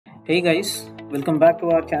Hey guys, welcome back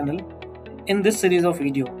to our channel. In this series of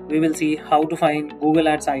video, we will see how to find Google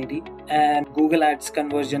Ads ID and Google Ads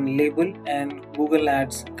conversion label and Google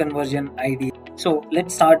Ads conversion ID. So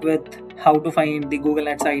let's start with how to find the Google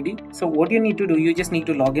Ads ID. So what you need to do, you just need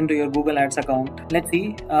to log into your Google Ads account. Let's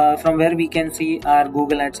see from where we can see our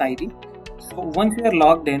Google Ads ID. So once you are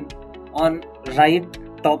logged in, on right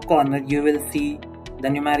top corner, you will see the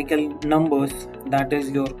numerical numbers, that is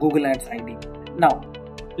your Google Ads ID. Now,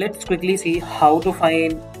 let's quickly see how to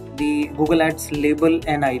find the Google Ads label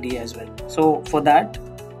and ID as well. So for that,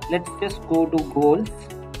 let's just go to goals,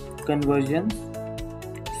 conversions,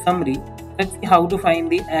 summary. Let's see how to find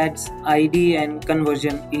the ads ID and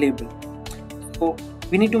conversion label. So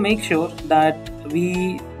we need to make sure that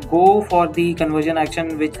we go for the conversion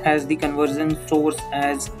action which has the conversion source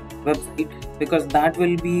as website, because that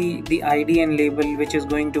will be the ID and label which is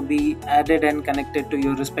going to be added and connected to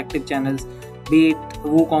your respective channels, be it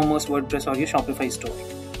WooCommerce, WordPress or your Shopify store.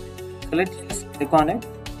 So let's just click on it.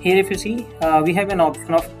 Here if you see, we have an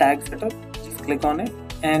option of tag setup. Just click on it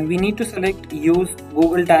and we need to select use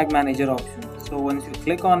Google Tag Manager option. So once you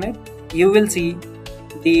click on it, you will see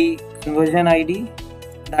the conversion ID,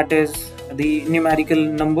 that is the numerical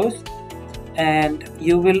numbers, and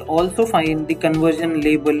you will also find the conversion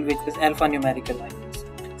label which is alphanumerical lines.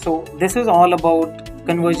 So this is all about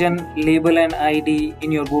conversion label and ID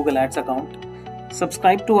in your Google Ads account.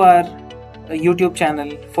 Subscribe to our YouTube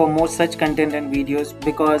channel for more such content and videos,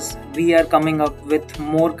 because we are coming up with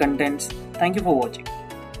more contents. Thank you for watching.